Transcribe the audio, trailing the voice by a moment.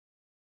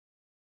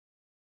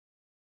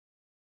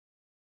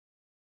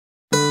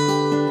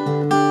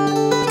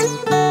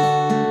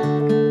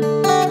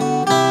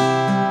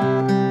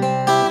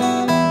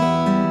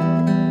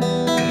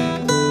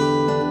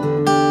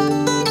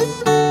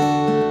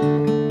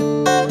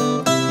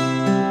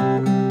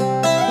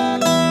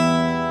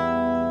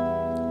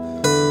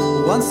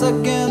Once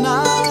again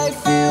I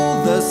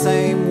feel the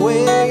same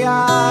way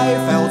I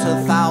felt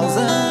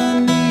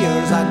 1,000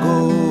 years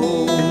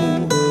ago.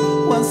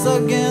 Once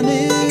again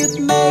it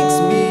makes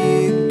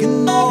me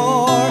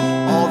ignore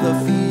all the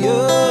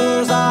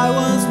fears I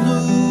once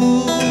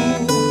knew.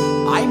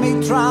 I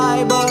may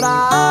try, but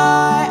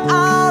I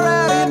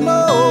already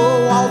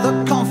know all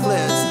the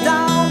conflicts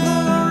down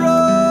the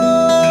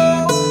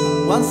road.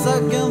 Once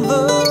again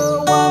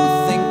the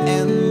one thing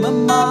in my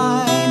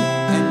mind,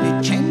 and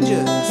it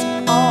changes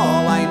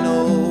all I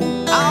know.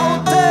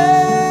 I'll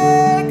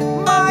take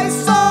my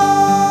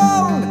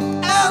song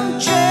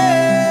and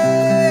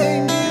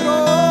change it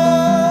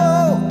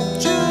all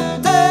to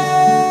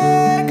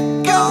take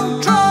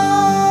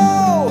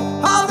control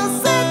of the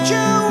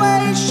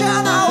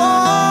situation I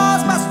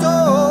was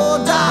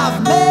bestowed. I've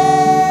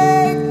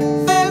made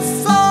this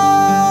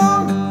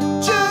song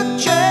to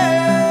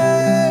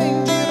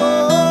change it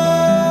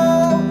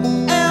all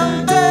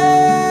and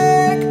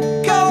take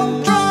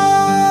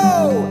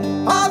control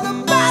of the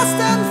past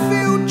and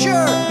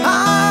future I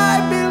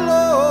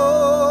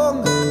belong.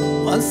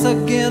 Once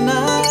again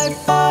I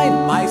find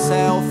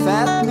myself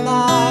at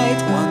night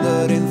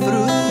wandering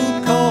through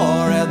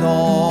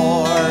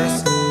corridors,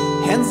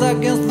 hands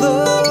against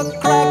the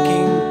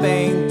cracking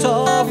paint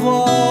of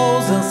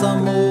walls and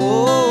some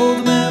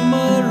old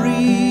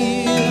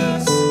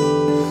memories.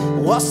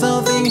 Was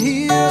something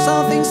here,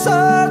 something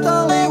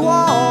certainly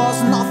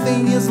was.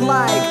 Nothing is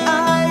like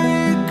I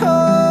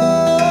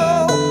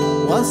recall.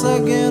 Once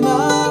again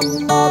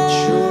I'm not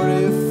sure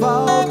if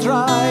I'll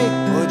try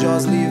or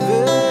just leave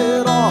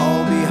it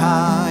all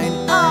behind.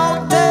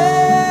 I'll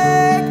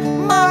take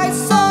my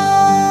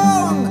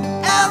song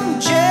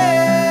and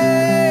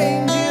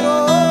change it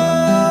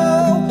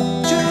all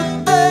to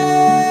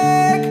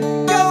take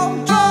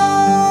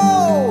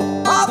control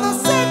of the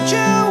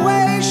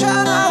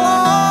situation I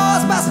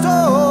was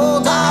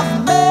bestowed.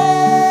 I've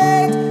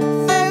made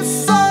this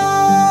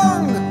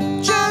song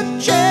to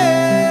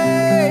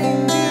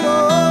change it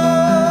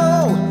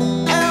all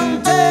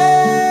and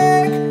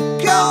take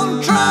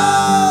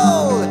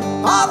control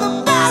of the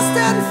past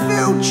and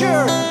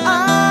future I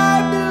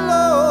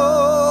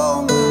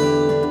belong.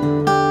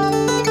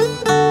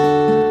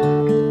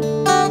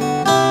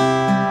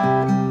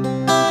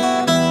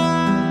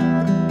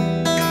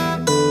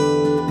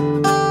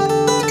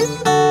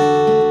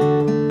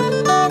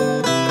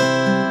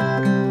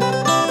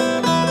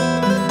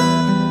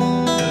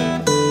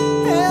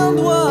 And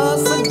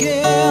once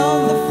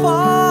again the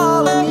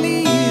fallen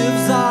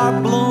leaves are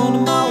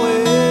blown my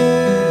way.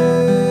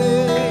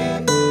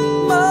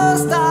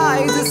 Must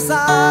I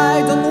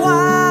decide on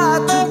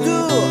what to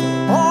do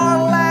or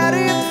let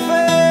it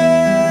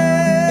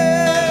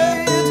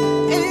fade?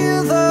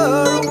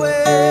 Either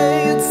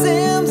way it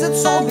seems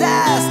it's all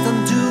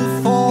destined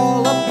to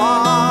fall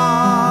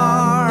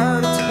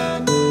apart.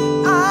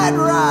 I'd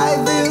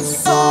write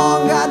this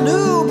song I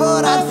knew,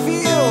 but I'd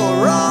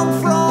feel wrong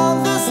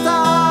from the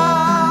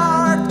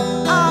start.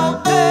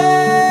 I'll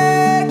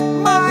take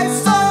my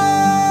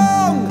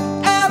song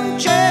and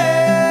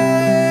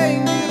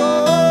change it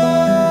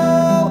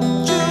all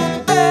to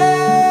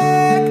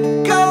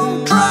take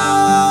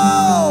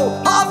control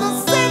of the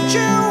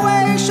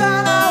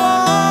situation I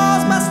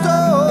was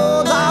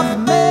bestowed. I've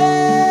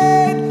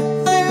made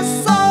this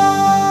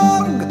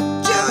song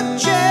to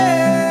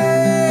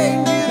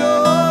change it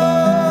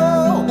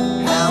all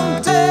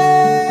and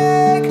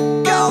take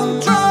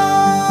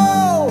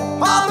control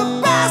of the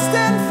past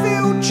and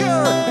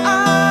future I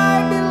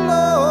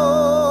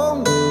belong.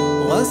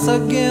 Once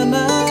again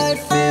I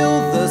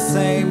feel the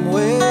same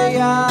way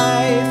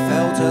I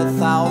felt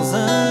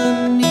 1,000